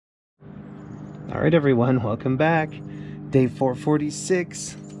Alright everyone, welcome back. Day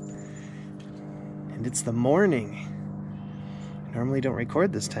 446. And it's the morning. I normally don't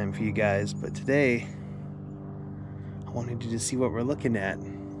record this time for you guys, but today I wanted you to see what we're looking at.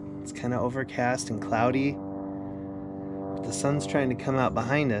 It's kind of overcast and cloudy, but the sun's trying to come out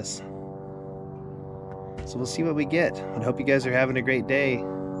behind us. So we'll see what we get. I hope you guys are having a great day.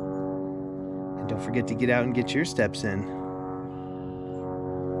 And don't forget to get out and get your steps in.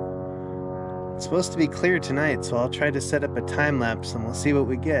 It's supposed to be clear tonight, so I'll try to set up a time lapse and we'll see what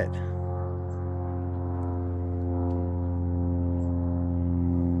we get.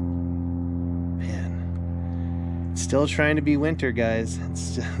 Man, it's still trying to be winter, guys.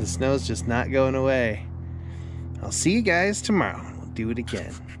 The snow's just not going away. I'll see you guys tomorrow. We'll do it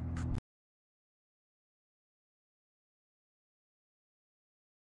again.